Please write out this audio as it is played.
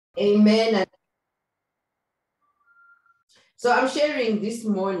Amen. So I'm sharing this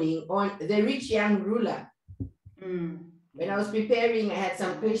morning on the rich young ruler. When I was preparing, I had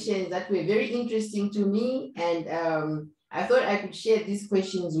some questions that were very interesting to me, and I thought I could share these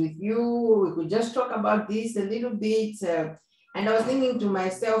questions with you. We could just talk about this a little bit. And I was thinking to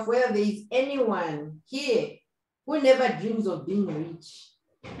myself, whether there is anyone here who never dreams of being rich.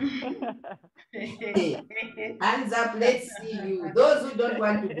 Hands up, let's see you. Those who don't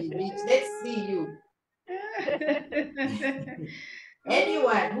want to be rich, let's see you.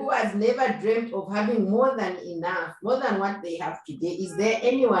 Anyone who has never dreamt of having more than enough, more than what they have today, is there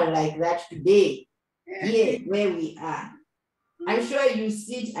anyone like that today, here where we are? I'm sure you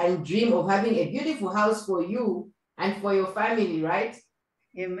sit and dream of having a beautiful house for you and for your family, right?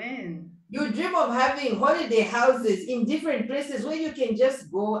 Amen. You dream of having holiday houses in different places where you can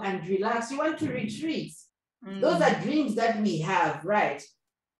just go and relax. You want to retreat. Those are dreams that we have, right?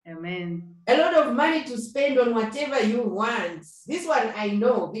 Amen. A lot of money to spend on whatever you want. This one I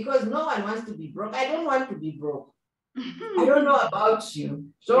know because no one wants to be broke. I don't want to be broke. I don't know about you.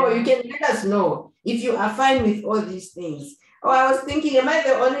 So you can let us know if you are fine with all these things. Oh, I was thinking, am I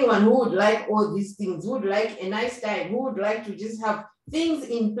the only one who would like all these things, who would like a nice time, who would like to just have things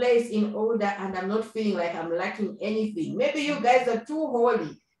in place in order, and I'm not feeling like I'm lacking anything? Maybe you guys are too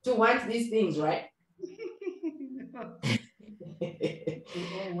holy to want these things, right? We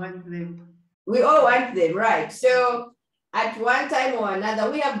all want them. We all want them, right? So at one time or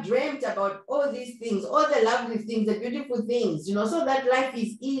another, we have dreamt about all these things, all the lovely things, the beautiful things, so that life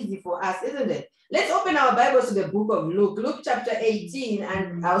is easy for us, isn't it? Let's open our Bibles to the book of Luke, Luke chapter 18,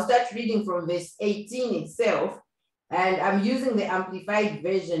 and I'll start reading from verse 18 itself. And I'm using the Amplified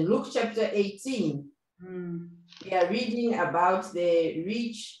Version, Luke chapter 18. We are reading about the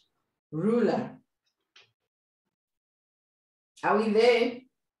rich ruler. Are we there?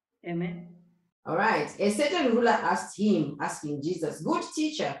 Amen. All right. A certain ruler asked him, asking Jesus, "Good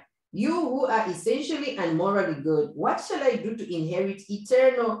teacher, you who are essentially and morally good, what shall I do to inherit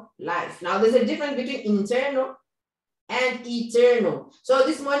eternal life?" Now, there's a difference between internal and eternal. So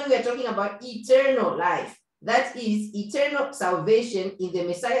this morning we are talking about eternal life. That is eternal salvation in the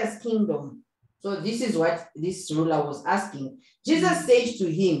Messiah's kingdom. So this is what this ruler was asking. Jesus said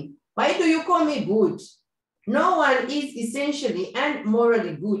to him, "Why do you call me good? No one is essentially and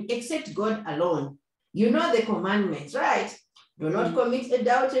morally good except God alone. You know the commandments, right? Do not commit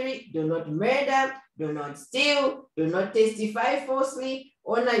adultery, do not murder, do not steal, do not testify falsely,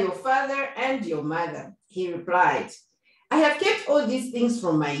 honor your father and your mother." He replied, "I have kept all these things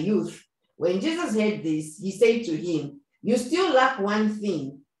from my youth." When Jesus heard this, he said to him, "You still lack one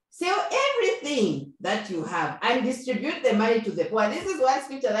thing. Sell everything that you have and distribute the money to the poor." This is one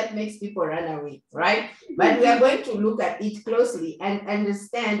scripture that makes people run away, right? But we are going to look at it closely and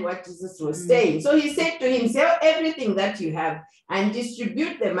understand what Jesus was saying. So he said to him, "Sell everything that you have and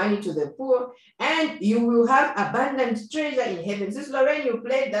distribute the money to the poor, and you will have abundant treasure in heaven." Since Lorraine, you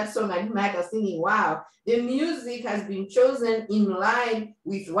played that song and Mike was singing, wow, the music has been chosen in line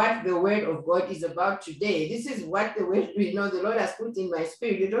with what the word of God is about today. This is what the word, the Lord has put in my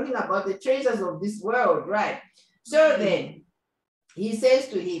spirit. You're talking about the treasures of this world, right? So then he says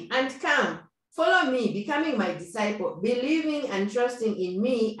to him, "And come, follow me, becoming my disciple, believing and trusting in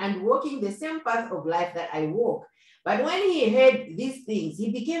me and walking the same path of life that I walk." But when he heard these things,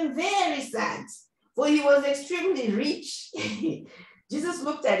 he became very sad, for he was extremely rich. Jesus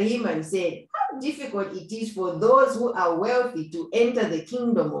looked at him and said, "How difficult it is for those who are wealthy to enter the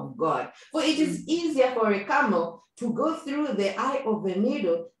kingdom of God. For it is easier for a camel to go through the eye of a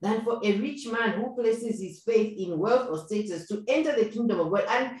needle than for a rich man who places his faith in wealth or status to enter the kingdom of God."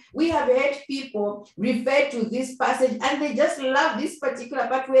 And we have heard people refer to this passage and they just love this particular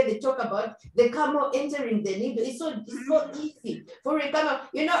part where they talk about the camel entering the needle. It's so easy for a camel,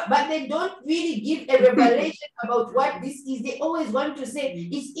 but they don't really give a revelation about what this is. They always want to say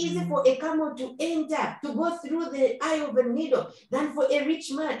it's easy for a camel to enter, to go through the eye of a needle than for a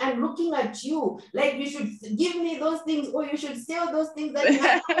rich man. And looking at you like you should give me those things, or you should sell those things that you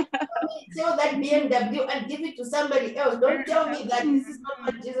have. Sell that BMW and give it to somebody else. Don't tell me that this is not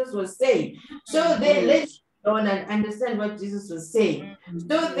what Jesus was saying. So then let's go on and understand what Jesus was saying.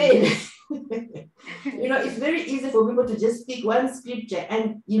 So then, it's very easy for people to just pick one scripture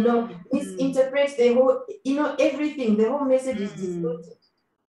and, misinterpret the whole, everything. The whole message is distorted.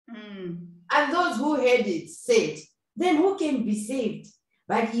 And those who heard it said, "Then who can be saved?"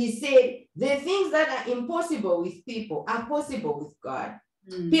 But he said, "The things that are impossible with people are possible with God."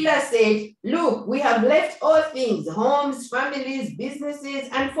 Peter said, "Look, we have left all things, homes, families, businesses,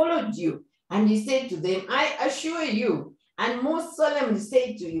 and followed you." And he said to them, "I assure you, and most solemnly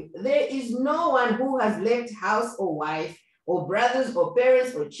say to you, there is no one who has left house or wife or brothers or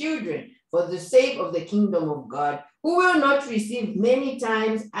parents or children for the sake of the kingdom of God, who will not receive many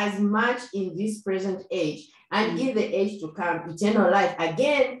times as much in this present age, and in the age to come, eternal life.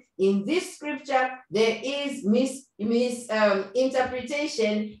 Again, in this scripture, there is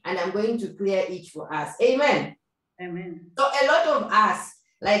misinterpretation, and I'm going to clear it for us. Amen. Amen. So a lot of us,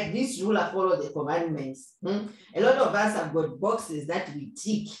 like this ruler, follow the commandments. A lot of us have got boxes that we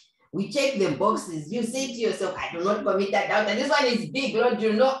tick. We check the boxes. You say to yourself, I do not commit that doubt. And this one is big, Lord,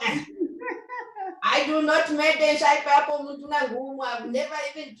 you know. I do not murder, shy people. I've never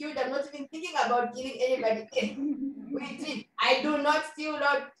even killed. I'm not even thinking about killing anybody. I do not steal,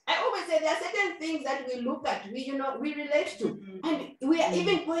 Lord. I always say there are certain things that we look at, we relate to. And we are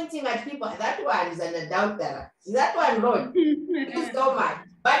even pointing at people. That one is an adulterer. That one, Lord, is so much.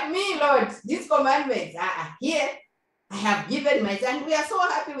 But me, Lord, these commandments are here. I have given myself. And we are so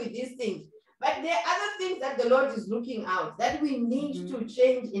happy with these things. But there are other things that the Lord is looking out that we need to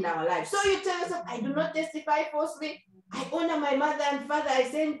change in our lives. So you tell yourself, I do not testify falsely. I honor my mother and father. I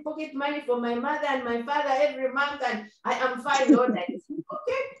send pocket money for my mother and my father every month, and I am fine, Lord.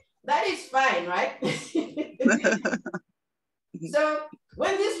 Okay, that is fine, right? So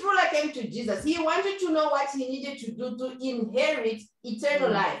when this ruler came to Jesus, he wanted to know what he needed to do to inherit eternal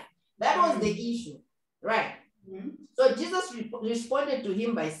life. That was the issue, right? So Jesus responded to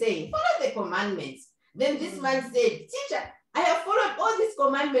him by saying, follow the commandments. Then this man said, teacher, I have followed all these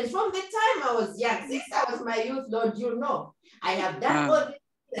commandments from the time I was young. Since I was my youth, Lord, you know. I have done all these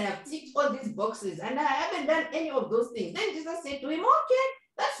things. I have ticked all these boxes, and I haven't done any of those things. Then Jesus said to him, okay,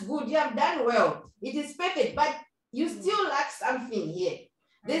 that's good. You have done well. It is perfect, but you still lack something here.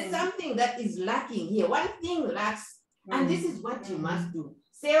 There's something that is lacking here. One thing lacks, and this is what you must do.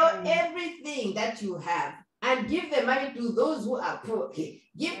 Sell everything that you have and give the money to those who are poor. Okay.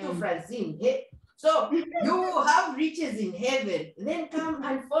 Give to Francine. Okay. So you will have riches in heaven. Then come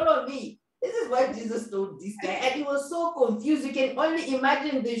and follow me. This is what Jesus told this guy. And he was so confused. You can only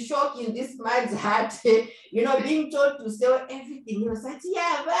imagine the shock in this man's heart, being told to sell everything. He was like,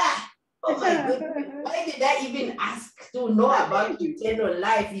 yeah, bah. Oh my goodness. Why did I even ask to know about eternal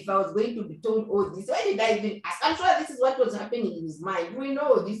life if I was going to be told all this? Why did I even ask? I'm sure this is what was happening in his mind. We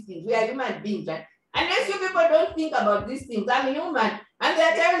know these things. We are human beings, right? Unless you people don't think about these things, I'm human. And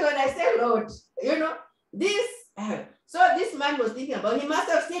there are times when I say, Lord, this. So this man was thinking about, he must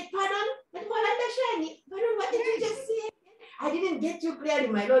have said, pardon, but pardon, what did you just say? I didn't get you clearly,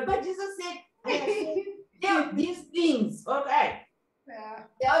 my Lord. But Jesus said, I have said, tell these things, okay?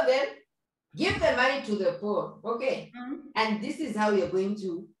 Tell them, give the money to the poor, okay? And this is how you're going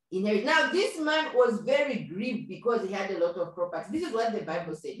to inherit. Now, this man was very grieved because he had a lot of property. This is what the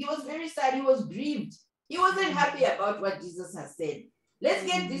Bible said. He was very sad. He was grieved. He wasn't happy about what Jesus has said. Let's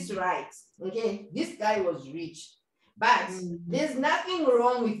get this right, okay? This guy was rich, but there's nothing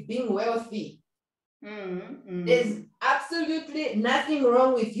wrong with being wealthy. There's absolutely nothing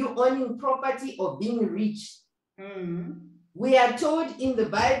wrong with you owning property or being rich. We are told in the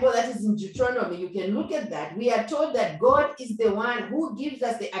Bible, that is in Deuteronomy, you can look at that. We are told that God is the one who gives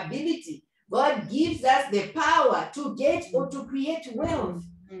us the ability. God gives us the power to get or to create wealth.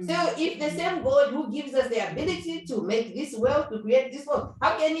 So if the same God who gives us the ability to make this wealth, to create this wealth,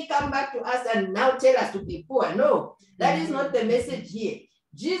 how can he come back to us and now tell us to be poor? No, that is not the message here.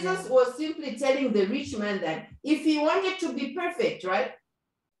 Jesus was simply telling the rich man that if he wanted to be perfect, right?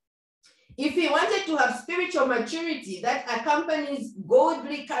 If he wanted to have spiritual maturity that accompanies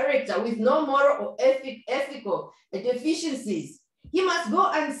godly character with no moral or ethical deficiencies, he must go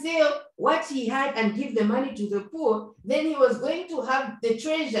and sell what he had and give the money to the poor. Then he was going to have the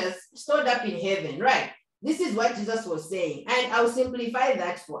treasures stored up in heaven, right? This is what Jesus was saying. And I'll simplify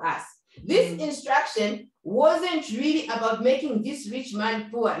that for us. This instruction wasn't really about making this rich man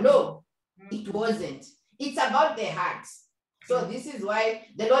poor. No, it wasn't. It's about the heart. So this is why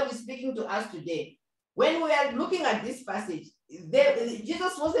the Lord is speaking to us today. When we are looking at this passage,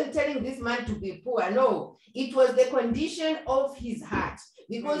 Jesus wasn't telling this man to be poor. No, it was the condition of his heart.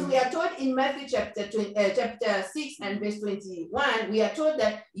 Because we are told in Matthew chapter 6 and verse 21, we are told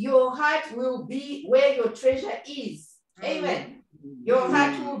that your heart will be where your treasure is. Amen. Your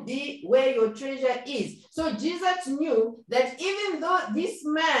heart will be where your treasure is. So Jesus knew that even though this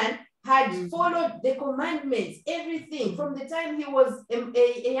man had followed the commandments, everything, from the time he was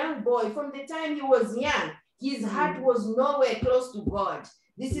a young boy, from the time he was young, his heart was nowhere close to God.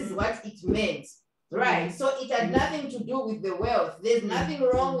 This is what it meant. Right. So it had nothing to do with the wealth. There's nothing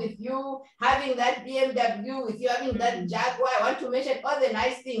wrong with you having that BMW, with you having that Jaguar. I want to mention all the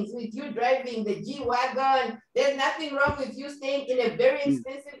nice things, with you driving the G-Wagon. There's nothing wrong with you staying in a very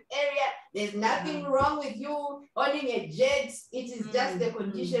expensive area. There's nothing wrong with you owning a jet. It is just the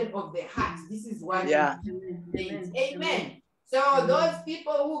condition of the heart. This is what it means. Amen. So those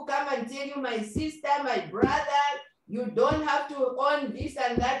people who come and tell you, my sister, my brother, you don't have to own this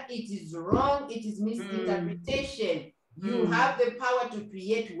and that, it is wrong. It is misinterpretation. You have the power to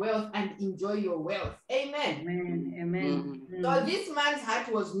create wealth and enjoy your wealth. Amen. Amen. So this man's heart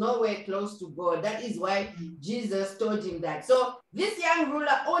was nowhere close to God. That is why Jesus told him that. So this young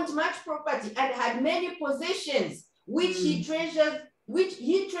ruler owned much property and had many possessions, which he treasured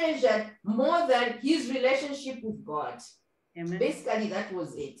more than his relationship with God. Amen. Basically, that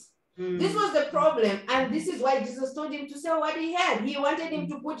was it. This was the problem, and this is why Jesus told him to sell what he had. He wanted him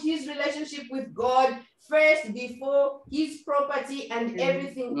to put his relationship with God first before his property and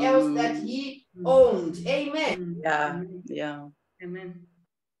everything else that he owned. Amen. Yeah. Amen.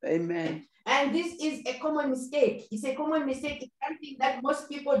 Amen. And this is a common mistake. It's a common mistake. It's something that most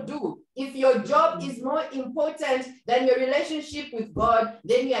people do. If your job is more important than your relationship with God,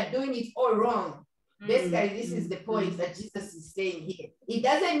 then you are doing it all wrong. Basically, this is the point that Jesus is saying here. It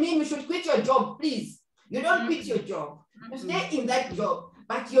doesn't mean you should quit your job, please. You don't quit your job. You stay in that job,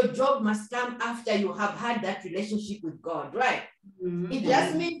 but your job must come after you have had that relationship with God, right? It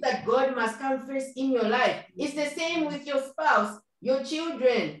just means that God must come first in your life. It's the same with your spouse, your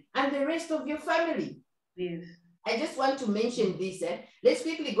children, and the rest of your family. Yes. I just want to mention this. Let's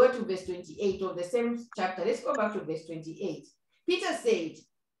quickly go to verse 28 of the same chapter. Let's go back to verse 28. Peter said,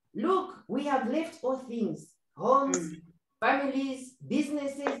 look, we have left all things, homes, families,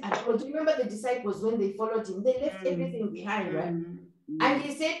 businesses, and all. Do you remember the disciples when they followed him? They left everything behind, right? And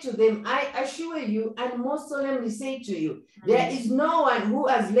he said to them, I assure you and most solemnly say to you, there is no one who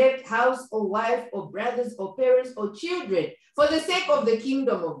has left house or wife or brothers or parents or children for the sake of the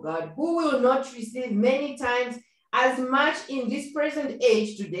kingdom of God, who will not receive many times as much in this present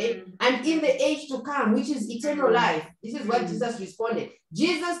age today and in the age to come, which is eternal life. This is what Jesus responded.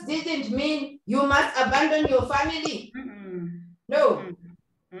 Jesus didn't mean you must abandon your family. No,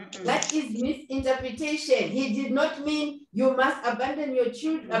 that is misinterpretation. He did not mean you must abandon your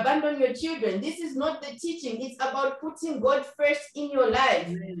children. This is not the teaching. It's about putting God first in your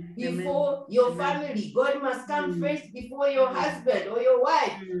life before your family. God must come first before your husband or your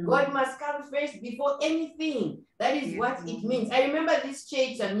wife. God must come first before anything. That is what it means. I remember this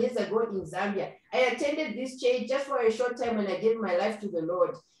church some years ago in Zambia. I attended this church just for a short time when I gave my life to the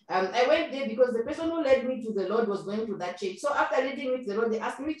Lord. I went there because the person who led me to the Lord was going to that church. So after leading me to the Lord, they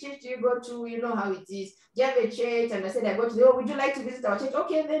asked me, which church do you go to? You know how it is. Do you have a church? And I said, I go to the, oh, would you like to visit our church?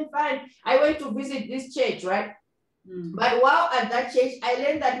 Okay, then fine. I went to visit this church, right? But while at that church, I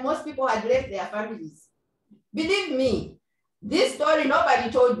learned that most people had left their families. Believe me, this story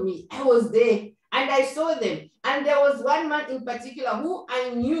nobody told me. I was there and I saw them. And there was one man in particular who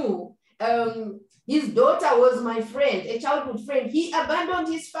I knew. His daughter was my friend, a childhood friend. He abandoned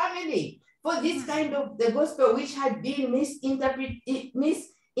his family for this kind of the gospel, which had been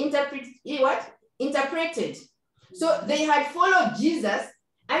interpreted. So they had followed Jesus,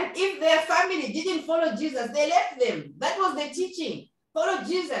 and if their family didn't follow Jesus, they left them. That was the teaching. Follow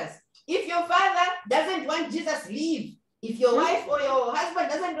Jesus. If your father doesn't want Jesus, leave. If your wife or your husband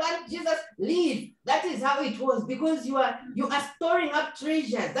doesn't want Jesus, leave. That is how it was, because you are storing up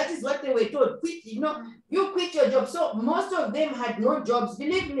treasures. That is what they were told. Quit, you quit your job. So most of them had no jobs.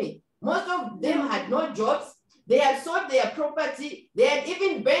 Believe me, most of them had no jobs. They had sold their property. They had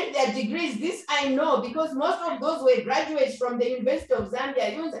even burnt their degrees. This I know because most of those were graduates from the University of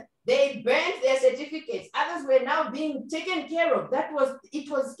Zambia. They burnt their certificates. Others were now being taken care of. It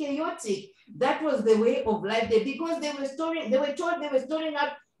was chaotic. That was the way of life there, because they were told they were storing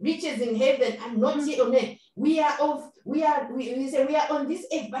up riches in heaven and not here on earth. We are on this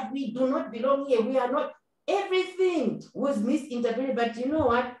earth, but we do not belong here. We are not. Everything was misinterpreted, but you know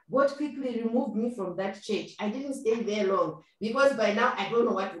what? God quickly removed me from that church. I didn't stay there long because by now I don't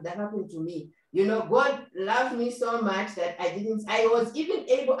know what would have happened to me. You know, God loved me so much that I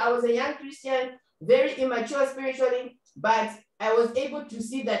was a young Christian, very immature spiritually, but I was able to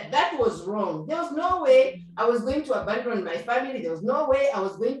see that was wrong. There was no way I was going to abandon my family. There was no way I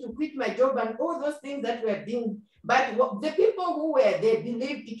was going to quit my job and all those things that were being, but the people who were there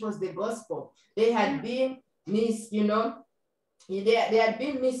believed it was the gospel. They had been they had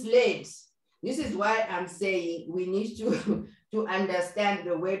been misled. This is why I'm saying we need to understand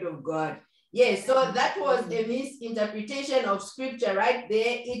the word of God. Yes, so that was a misinterpretation of scripture right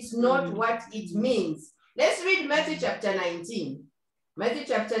there. It's not what it means. Let's read Matthew chapter 19. Matthew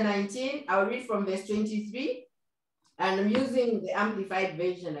chapter 19, I'll read from verse 23, and I'm using the Amplified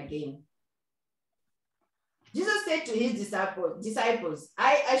Version again. Jesus said to his disciples,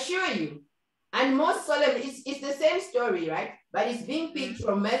 I assure you, and most solemn, it's the same story, right? But it's being picked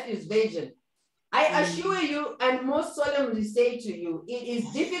from Matthew's version. I assure you and most solemnly say to you, it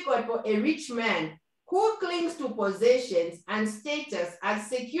is difficult for a rich man who clings to possessions and status as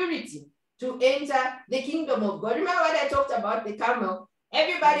security to enter the kingdom of God. Remember what I talked about the camel?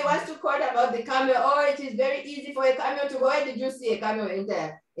 Everybody wants to quote about the camel. Oh, it is very easy for a camel to go. Where did you see a camel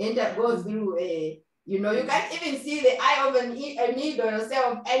go through a, you can't even see the eye of a needle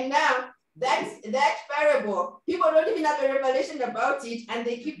yourself. And now that parable, people don't even have a revelation about it, and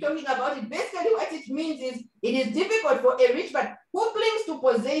they keep talking about it. Basically, what it means is it is difficult for a rich man who clings to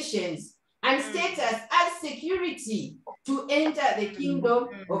possessions and status as security to enter the kingdom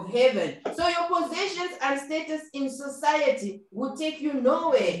of heaven. So your possessions and status in society will take you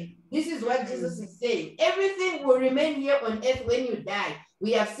nowhere. This is what Jesus is saying. Everything will remain here on earth when you die.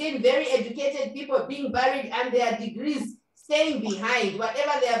 We have seen very educated people being buried and their degrees staying behind,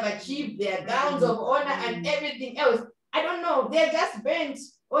 whatever they have achieved, their gowns of honor and everything else. I don't know, they're just burnt,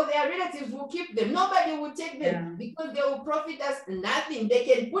 or their relatives will keep them. Nobody will take them because they will profit us nothing. They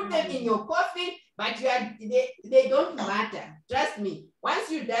can put them in your coffin, but they don't matter. Trust me. Once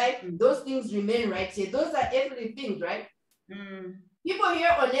you die, those things remain right here. Those are earthly things, right? People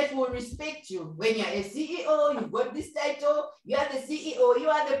here on earth will respect you. When you're a CEO, you've got this title, you are the CEO, you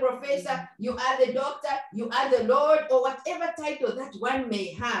are the professor, you are the doctor, you are the Lord, or whatever title that one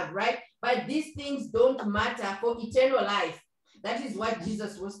may have, right? But these things don't matter for eternal life. That is what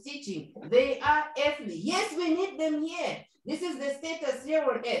Jesus was teaching. They are earthly. Yes, we need them here. This is the status here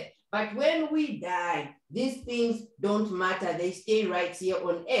on earth. But when we die, these things don't matter. They stay right here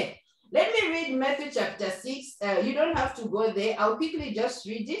on earth. Let me read Matthew chapter 6. You don't have to go there. I'll quickly just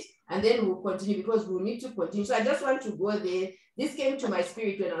read it and then we'll continue because we'll need to continue. So I just want to go there. This came to my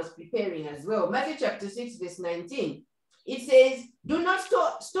spirit when I was preparing as well. Matthew chapter 6, verse 19. It says, do not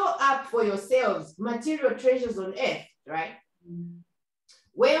store up for yourselves material treasures on earth, right?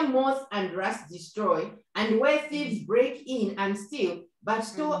 Where moth and rust destroy and where thieves break in and steal, but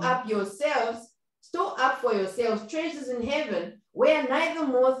store up for yourselves treasures in heaven where neither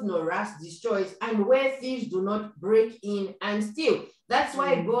moth nor rust destroys and where thieves do not break in and steal. That's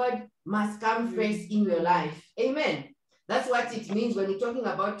why God must come first in your life. Amen. That's what it means when we're talking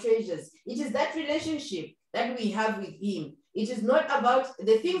about treasures. It is that relationship that we have with him. It is not about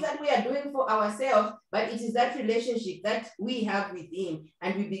the things that we are doing for ourselves, but it is that relationship that we have with him,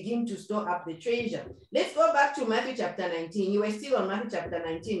 and we begin to store up the treasure. Let's go back to Matthew chapter 19. You were still on Matthew chapter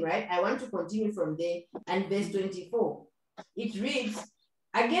 19, right? I want to continue from there and verse 24. It reads,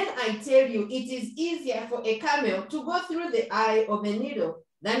 again, I tell you, it is easier for a camel to go through the eye of a needle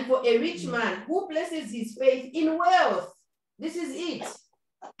than for a rich man who places his faith in wealth. This is it.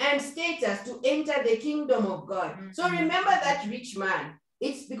 And status to enter the kingdom of God. So remember that rich man.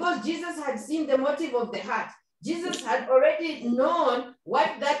 It's because Jesus had seen the motive of the heart. Jesus had already known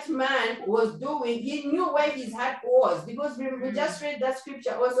what that man was doing. He knew where his heart was, because we just read that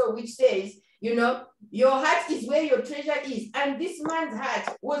scripture also, which says, your heart is where your treasure is. And this man's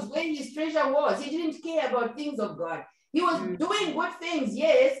heart was where his treasure was. He didn't care about things of God. He was doing good things,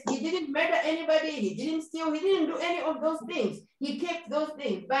 yes. He didn't murder anybody. He didn't steal. He didn't do any of those things. He kept those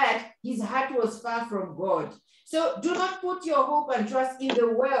things, but his heart was far from God. So do not put your hope and trust in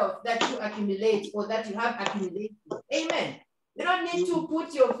the wealth that you accumulate or that you have accumulated. Amen. You don't need to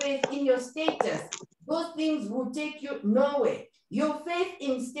put your faith in your status. Those things will take you nowhere. Your faith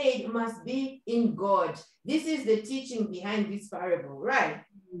instead must be in God. This is the teaching behind this parable, right?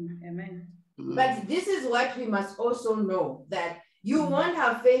 Amen. But this is what we must also know, that you won't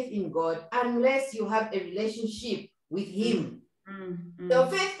have faith in God unless you have a relationship with him. So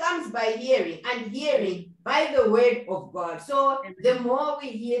faith comes by hearing, and hearing by the word of God. So the more we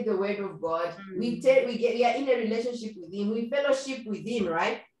hear the word of God, we are in a relationship with him, we fellowship with him,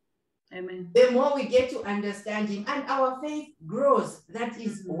 right? Amen. The more we get to understand him and our faith grows. That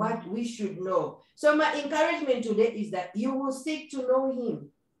is what we should know. So my encouragement today is that you will seek to know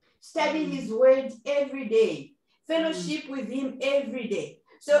him. Study his word every day. Fellowship with him every day.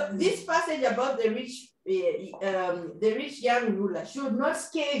 So this passage about the rich young ruler should not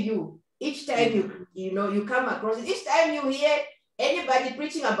scare you each time you come across it. Each time you hear anybody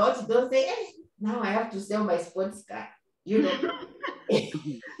preaching about it, don't say, hey, now I have to sell my sports car.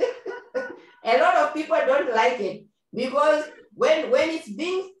 A lot of people don't like it because when it's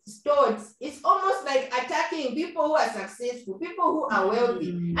being stored, it's almost like attacking people who are successful, people who are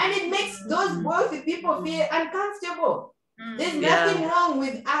wealthy. And it makes those wealthy people feel uncomfortable. There's nothing wrong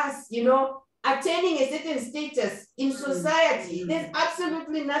with us, you know, attaining a certain status in society. There's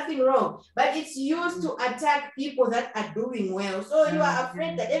absolutely nothing wrong, but it's used to attack people that are doing well. So you are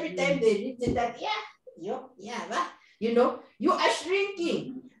afraid that every time they read it, that you know, you are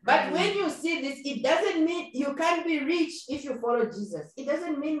shrinking. But when you see this, it doesn't mean you can't be rich if you follow Jesus. It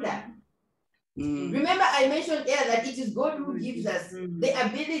doesn't mean that. Remember, I mentioned earlier that it is God who gives us the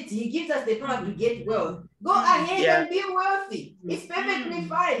ability. He gives us the power to get wealth. Go ahead and be wealthy. It's perfectly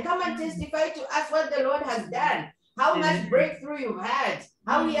fine. Come and testify to us what the Lord has done, how much breakthrough you've had,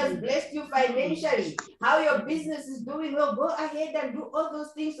 how He has blessed you financially, how your business is doing well. Go ahead and do all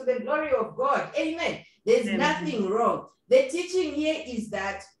those things to the glory of God. Amen. There's nothing wrong. The teaching here is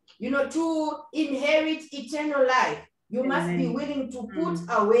that, you know, to inherit eternal life, you must be willing to put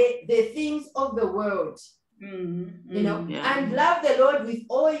away the things of the world, you know, and love the Lord with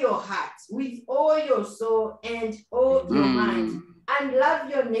all your heart, with all your soul, and all your mind. And love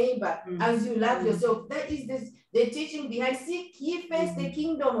your neighbor as you love yourself. That is the teaching behind. Seek ye first the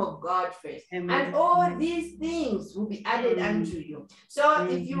kingdom of God first. And all these things will be added unto you. So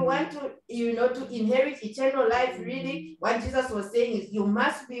if you want to, you know, to inherit eternal life, really, what Jesus was saying is you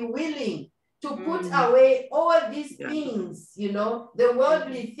must be willing to put away all these things, you know, the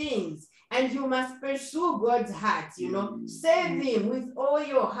worldly things. And you must pursue God's heart, you know, serve Him with all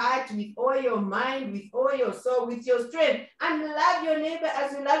your heart, with all your mind, with all your soul, with your strength, and love your neighbor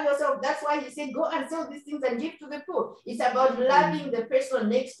as you love yourself. That's why He said, go and sell these things and give to the poor. It's about loving the person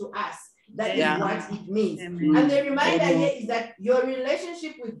next to us. That is what it means. And the reminder here is that your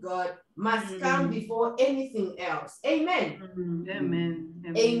relationship with God must come before anything else. Amen.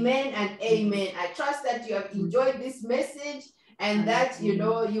 Amen and amen. I trust that you have enjoyed this message, and that, you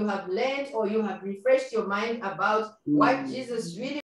know, you have learned or you have refreshed your mind about what Jesus really